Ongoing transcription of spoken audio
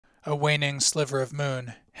A waning sliver of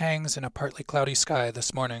moon hangs in a partly cloudy sky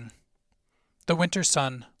this morning. The winter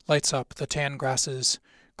sun lights up the tan grasses,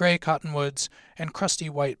 gray cottonwoods, and crusty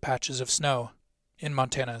white patches of snow in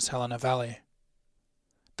Montana's Helena Valley.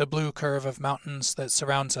 The blue curve of mountains that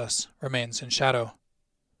surrounds us remains in shadow.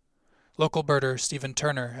 Local birder Stephen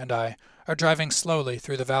Turner and I are driving slowly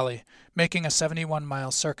through the valley, making a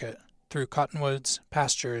 71-mile circuit through cottonwoods,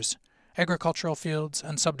 pastures, agricultural fields,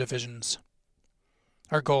 and subdivisions.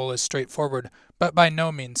 Our goal is straightforward, but by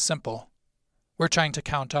no means simple. We're trying to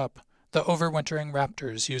count up the overwintering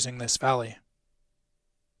raptors using this valley.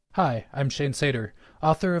 Hi, I'm Shane Sater,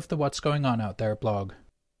 author of the What's Going On Out There blog.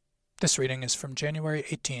 This reading is from January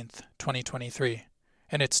 18th, 2023,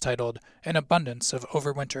 and it's titled An Abundance of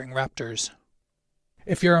Overwintering Raptors.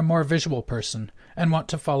 If you're a more visual person and want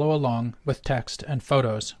to follow along with text and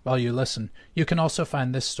photos while you listen, you can also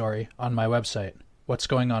find this story on my website,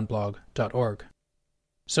 what'sgoingonblog.org.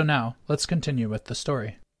 So now, let's continue with the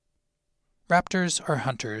story. Raptors are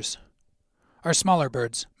hunters. Our smaller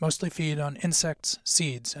birds mostly feed on insects,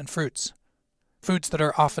 seeds, and fruits, foods that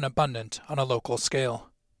are often abundant on a local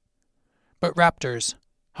scale. But raptors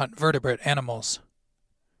hunt vertebrate animals.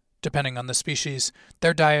 Depending on the species,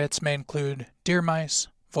 their diets may include deer mice,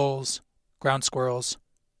 voles, ground squirrels,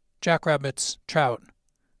 jackrabbits, trout,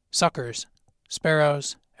 suckers,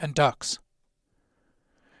 sparrows, and ducks.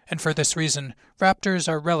 And for this reason, raptors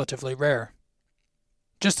are relatively rare.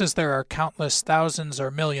 Just as there are countless thousands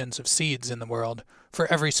or millions of seeds in the world,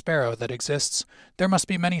 for every sparrow that exists, there must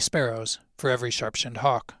be many sparrows for every sharp-shinned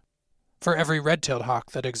hawk. For every red-tailed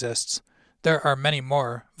hawk that exists, there are many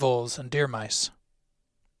more voles and deer mice.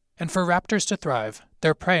 And for raptors to thrive,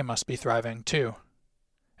 their prey must be thriving too.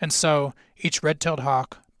 And so, each red-tailed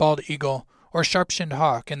hawk, bald eagle, or sharp-shinned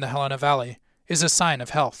hawk in the Helena Valley is a sign of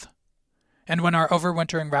health. And when our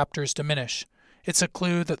overwintering raptors diminish, it's a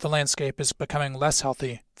clue that the landscape is becoming less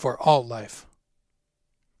healthy for all life.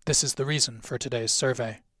 This is the reason for today's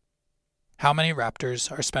survey. How many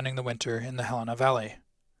raptors are spending the winter in the Helena Valley?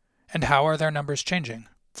 And how are their numbers changing,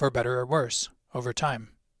 for better or worse, over time?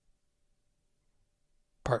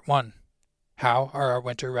 Part 1. How are our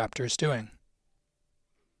winter raptors doing?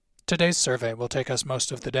 Today's survey will take us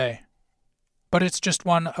most of the day, but it's just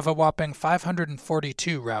one of a whopping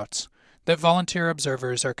 542 routes that volunteer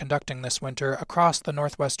observers are conducting this winter across the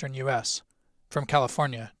northwestern U.S., from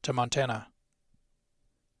California to Montana.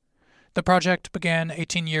 The project began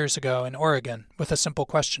 18 years ago in Oregon with a simple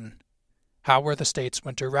question: how were the state's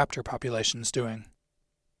winter raptor populations doing?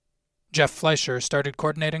 Jeff Fleischer started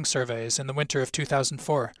coordinating surveys in the winter of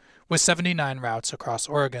 2004, with 79 routes across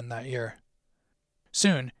Oregon that year.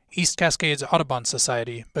 Soon, East Cascades Audubon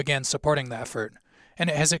Society began supporting the effort, and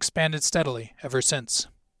it has expanded steadily ever since.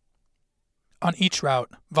 On each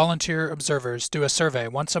route, volunteer observers do a survey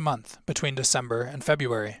once a month between December and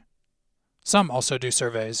February. Some also do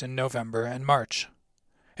surveys in November and March.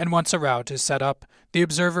 And once a route is set up, the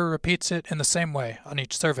observer repeats it in the same way on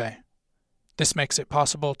each survey. This makes it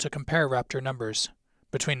possible to compare raptor numbers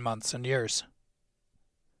between months and years.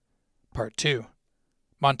 Part 2.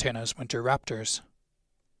 Montana's Winter Raptors.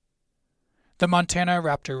 The Montana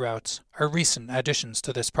raptor routes are recent additions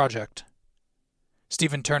to this project.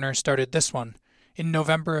 Stephen Turner started this one in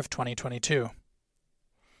November of 2022.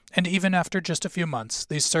 And even after just a few months,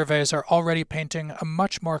 these surveys are already painting a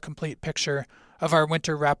much more complete picture of our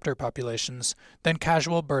winter raptor populations than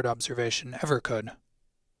casual bird observation ever could.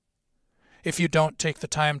 If you don't take the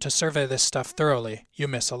time to survey this stuff thoroughly, you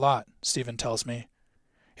miss a lot, Stephen tells me.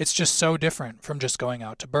 It's just so different from just going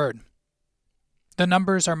out to bird. The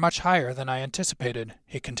numbers are much higher than I anticipated,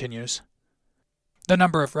 he continues. The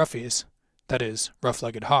number of roughies, that is,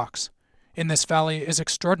 rough-legged hawks, in this valley is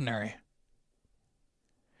extraordinary.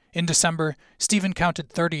 In December, Stephen counted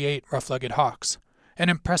 38 rough-legged hawks, an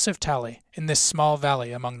impressive tally in this small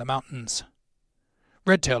valley among the mountains.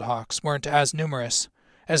 Red-tailed hawks weren't as numerous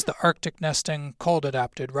as the Arctic-nesting,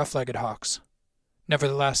 cold-adapted rough-legged hawks.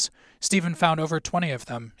 Nevertheless, Stephen found over 20 of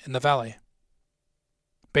them in the valley.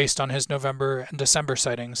 Based on his November and December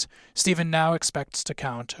sightings, Stephen now expects to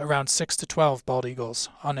count around 6 to 12 bald eagles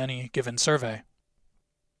on any given survey.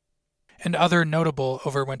 And other notable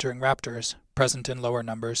overwintering raptors, present in lower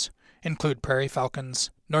numbers, include prairie falcons,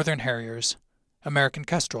 northern harriers, American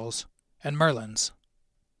kestrels, and merlins.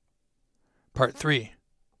 Part 3.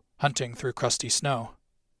 Hunting through crusty snow.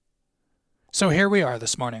 So here we are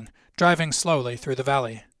this morning, driving slowly through the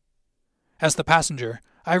valley. As the passenger,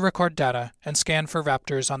 I record data and scan for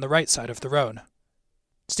raptors on the right side of the road.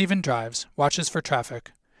 Stephen drives, watches for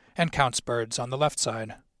traffic, and counts birds on the left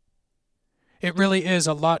side. It really is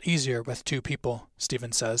a lot easier with two people,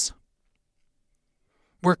 Stephen says.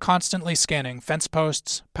 We're constantly scanning fence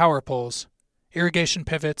posts, power poles, irrigation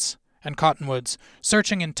pivots, and cottonwoods,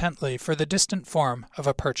 searching intently for the distant form of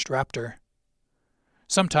a perched raptor.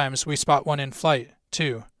 Sometimes we spot one in flight,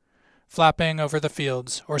 too, flapping over the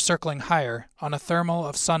fields or circling higher on a thermal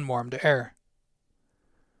of sun-warmed air.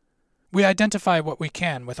 We identify what we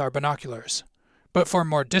can with our binoculars, but for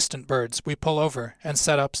more distant birds we pull over and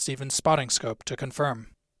set up Stephen's spotting scope to confirm.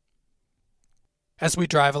 As we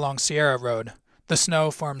drive along Sierra Road, the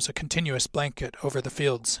snow forms a continuous blanket over the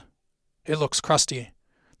fields. It looks crusty,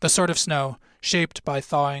 the sort of snow shaped by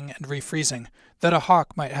thawing and refreezing that a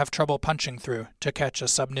hawk might have trouble punching through to catch a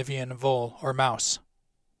subnivean vole or mouse.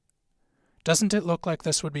 "Doesn't it look like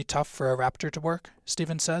this would be tough for a raptor to work?"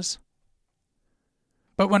 Stephen says.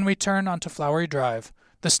 But when we turn onto Flowery Drive,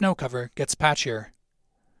 the snow cover gets patchier,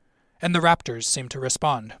 and the raptors seem to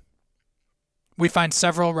respond. We find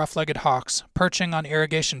several rough-legged hawks perching on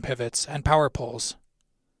irrigation pivots and power poles.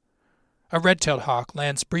 A red-tailed hawk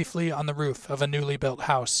lands briefly on the roof of a newly built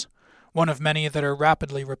house, one of many that are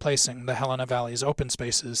rapidly replacing the Helena Valley's open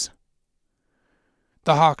spaces.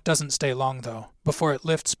 The hawk doesn't stay long, though, before it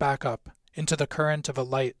lifts back up into the current of a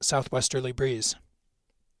light southwesterly breeze.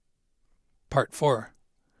 Part 4.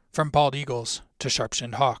 From bald eagles to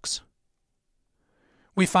sharp-shinned hawks.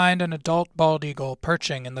 We find an adult bald eagle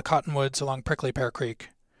perching in the cottonwoods along Prickly Pear Creek,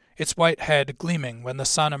 its white head gleaming when the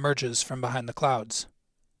sun emerges from behind the clouds.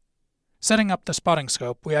 Setting up the spotting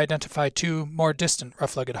scope, we identify two more distant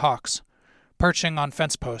rough-legged hawks, perching on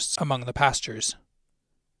fence posts among the pastures.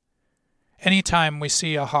 Any time we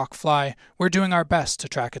see a hawk fly, we're doing our best to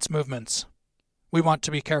track its movements. We want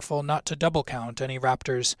to be careful not to double count any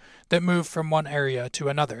raptors that move from one area to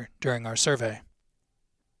another during our survey.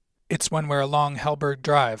 It's when we're along Hellberg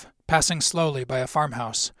Drive, passing slowly by a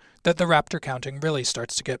farmhouse, that the raptor counting really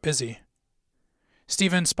starts to get busy.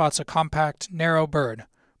 Stephen spots a compact, narrow bird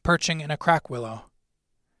perching in a crack willow.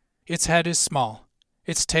 Its head is small,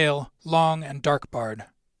 its tail long and dark-barred.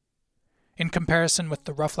 In comparison with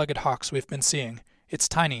the rough-legged hawks we've been seeing, it's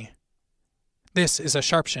tiny. This is a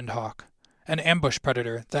sharp-shinned hawk, an ambush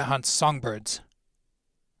predator that hunts songbirds.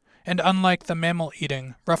 And unlike the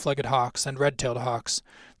mammal-eating rough-legged hawks and red-tailed hawks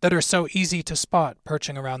that are so easy to spot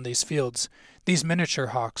perching around these fields, these miniature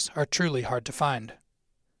hawks are truly hard to find.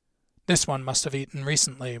 This one must have eaten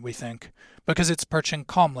recently, we think, because it's perching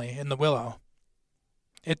calmly in the willow.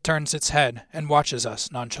 It turns its head and watches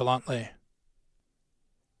us nonchalantly.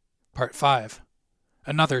 Part 5.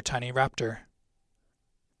 Another tiny raptor.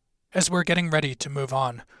 As we're getting ready to move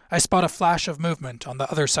on, I spot a flash of movement on the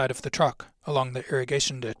other side of the truck, along the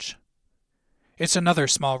irrigation ditch. It's another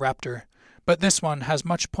small raptor, but this one has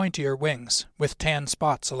much pointier wings, with tan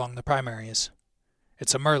spots along the primaries.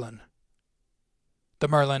 It's a merlin. The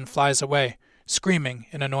merlin flies away, screaming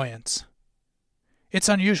in annoyance. It's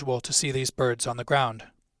unusual to see these birds on the ground.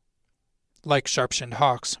 Like sharp-shinned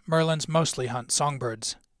hawks, merlins mostly hunt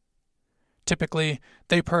songbirds. Typically,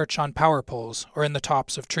 they perch on power poles or in the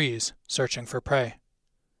tops of trees, searching for prey.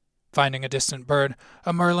 Finding a distant bird,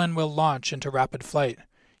 a merlin will launch into rapid flight,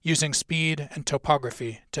 using speed and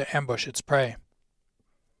topography to ambush its prey.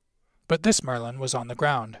 But this merlin was on the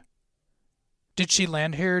ground. Did she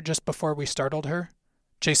land here just before we startled her,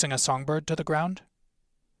 chasing a songbird to the ground?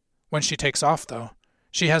 When she takes off, though,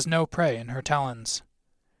 she has no prey in her talons.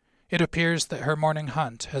 It appears that her morning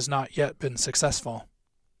hunt has not yet been successful.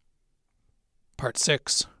 Part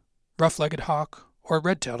 6. Rough-legged hawk or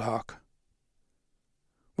red-tailed hawk.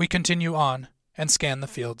 We continue on and scan the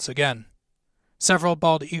fields again. Several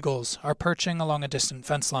bald eagles are perching along a distant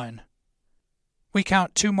fence line. We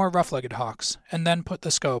count 2 more rough-legged hawks and then put the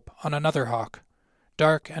scope on another hawk,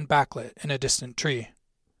 dark and backlit in a distant tree.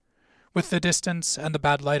 With the distance and the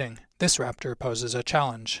bad lighting, this raptor poses a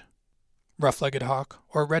challenge. Rough-legged hawk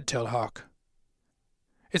or red-tailed hawk?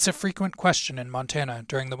 It's a frequent question in Montana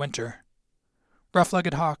during the winter.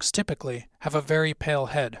 Rough-legged hawks typically have a very pale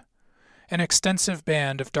head, an extensive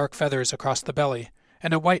band of dark feathers across the belly,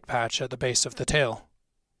 and a white patch at the base of the tail.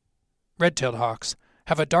 Red-tailed hawks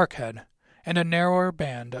have a dark head and a narrower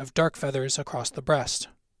band of dark feathers across the breast.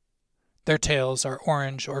 Their tails are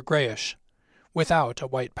orange or grayish, without a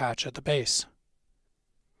white patch at the base.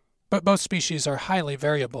 But both species are highly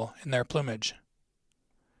variable in their plumage.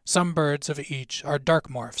 Some birds of each are dark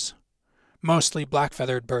morphs, mostly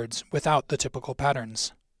black-feathered birds without the typical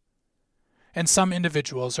patterns. And some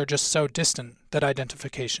individuals are just so distant that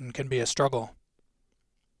identification can be a struggle.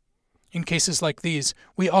 In cases like these,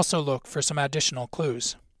 we also look for some additional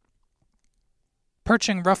clues.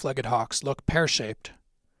 Perching rough-legged hawks look pear-shaped.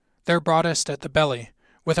 They're broadest at the belly,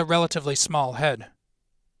 with a relatively small head.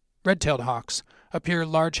 Red-tailed hawks appear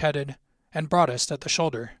large-headed and broadest at the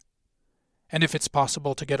shoulder. And if it's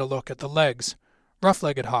possible to get a look at the legs,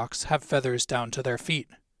 rough-legged hawks have feathers down to their feet.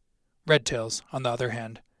 Redtails, on the other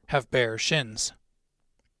hand, have bare shins.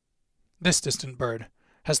 This distant bird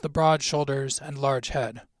has the broad shoulders and large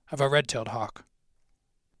head of a red-tailed hawk.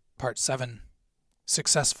 Part 7.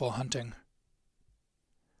 Successful Hunting.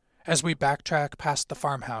 As we backtrack past the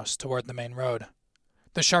farmhouse toward the main road,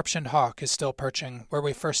 the sharp-shinned hawk is still perching where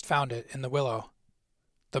we first found it in the willow.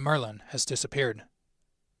 The merlin has disappeared.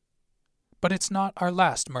 But it's not our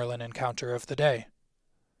last merlin encounter of the day.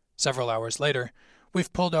 Several hours later,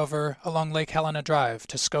 we've pulled over along Lake Helena Drive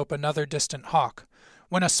to scope another distant hawk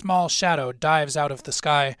when a small shadow dives out of the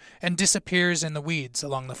sky and disappears in the weeds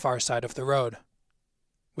along the far side of the road.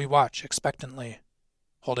 We watch expectantly,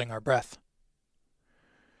 holding our breath.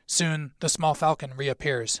 Soon the small falcon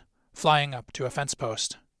reappears, flying up to a fence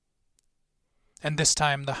post. And this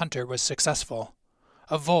time the hunter was successful.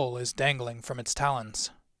 A vole is dangling from its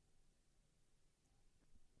talons.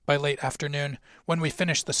 By late afternoon, when we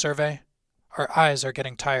finish the survey, our eyes are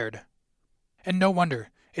getting tired. And no wonder,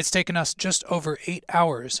 it's taken us just over 8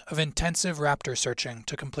 hours of intensive raptor searching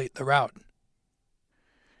to complete the route.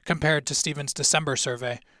 Compared to Stephen's December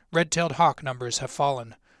survey, red-tailed hawk numbers have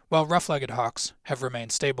fallen, while rough-legged hawks have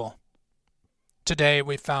remained stable. Today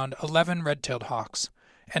we found 11 red-tailed hawks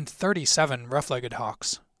and 37 rough-legged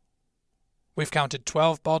hawks. We've counted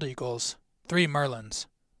 12 bald eagles, 3 merlins,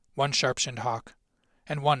 1 sharp-shinned hawk,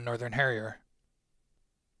 and 1 northern harrier.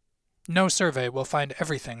 No survey will find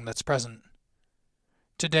everything that's present.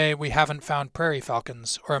 Today we haven't found prairie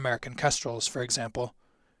falcons or American kestrels, for example,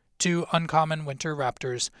 2 uncommon winter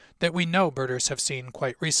raptors that we know birders have seen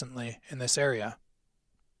quite recently in this area.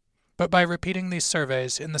 But by repeating these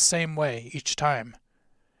surveys in the same way each time,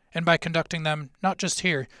 and by conducting them not just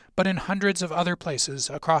here, but in hundreds of other places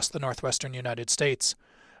across the northwestern United States,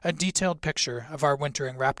 a detailed picture of our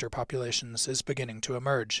wintering raptor populations is beginning to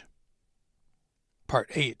emerge. Part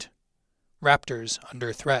 8. Raptors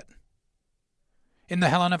under threat. In the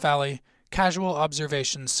Helena Valley, casual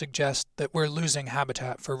observations suggest that we're losing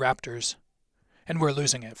habitat for raptors, and we're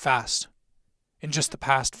losing it fast. In just the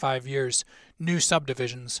past 5 years, new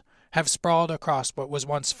subdivisions have sprawled across what was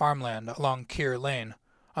once farmland along Keir Lane,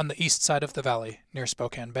 on the east side of the valley near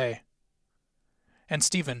Spokane Bay. And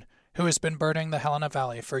Stephen, who has been birding the Helena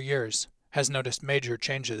Valley for years, has noticed major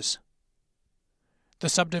changes. The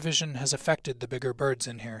subdivision has affected the bigger birds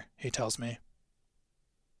in here, he tells me.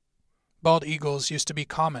 Bald eagles used to be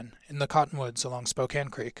common in the cottonwoods along Spokane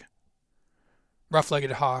Creek.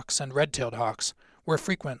 Rough-legged hawks and red-tailed hawks were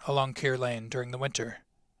frequent along Keir Lane during the winter.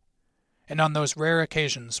 And on those rare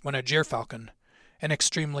occasions when a gyrfalcon, an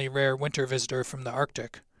extremely rare winter visitor from the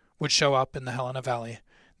Arctic, would show up in the Helena Valley,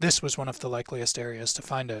 this was one of the likeliest areas to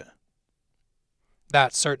find it.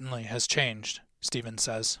 That certainly has changed, Stephen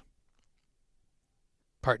says.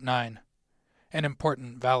 Part 9. An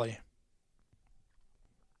important valley.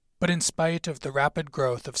 But in spite of the rapid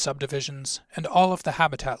growth of subdivisions and all of the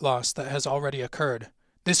habitat loss that has already occurred,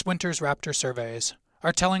 this winter's raptor surveys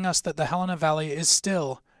are telling us that the Helena Valley is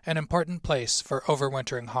still an important place for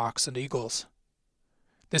overwintering hawks and eagles.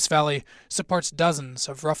 This valley supports dozens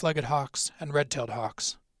of rough-legged hawks and red-tailed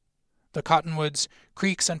hawks. The cottonwoods,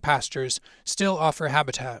 creeks, and pastures still offer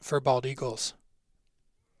habitat for bald eagles.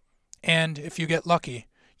 And if you get lucky,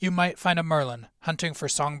 you might find a merlin hunting for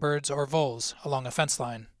songbirds or voles along a fence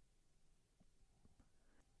line.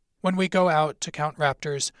 When we go out to count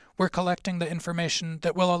raptors, we're collecting the information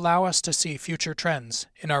that will allow us to see future trends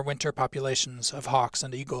in our winter populations of hawks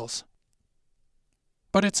and eagles.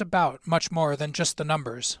 But it's about much more than just the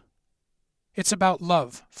numbers. It's about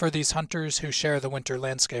love for these hunters who share the winter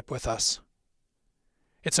landscape with us.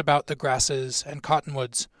 It's about the grasses and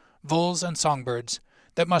cottonwoods, voles and songbirds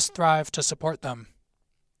that must thrive to support them.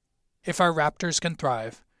 If our raptors can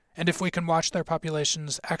thrive, and if we can watch their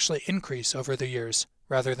populations actually increase over the years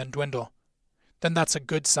rather than dwindle, then that's a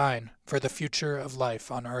good sign for the future of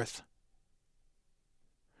life on Earth.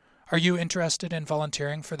 Are you interested in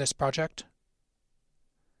volunteering for this project?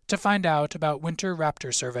 To find out about winter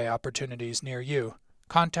raptor survey opportunities near you,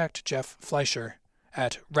 contact Jeff Fleischer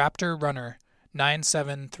at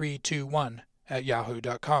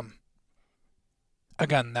raptorrunner97321@yahoo.com.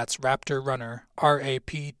 Again, that's raptorrunner,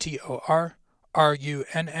 RAPTORRUNNER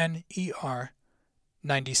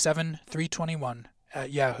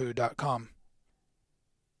 97321@yahoo.com.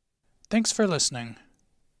 Thanks for listening.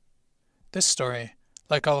 This story,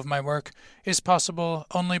 like all of my work, is possible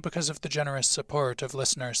only because of the generous support of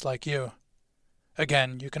listeners like you.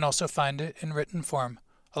 Again, you can also find it in written form,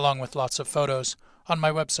 along with lots of photos, on my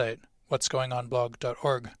website,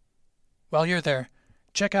 whatsgoingonblog.org. While you're there,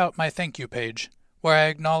 check out my thank you page, where I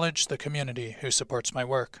acknowledge the community who supports my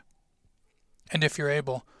work. And if you're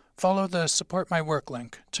able, follow the Support My Work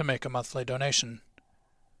link to make a monthly donation.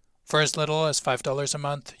 For as little as $5 a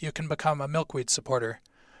month, you can become a milkweed supporter,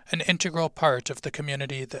 an integral part of the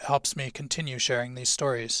community that helps me continue sharing these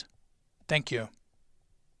stories. Thank you.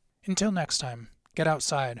 Until next time, get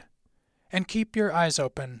outside, and keep your eyes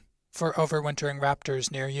open for overwintering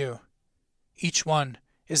raptors near you. Each one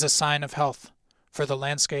is a sign of health for the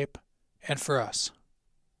landscape and for us.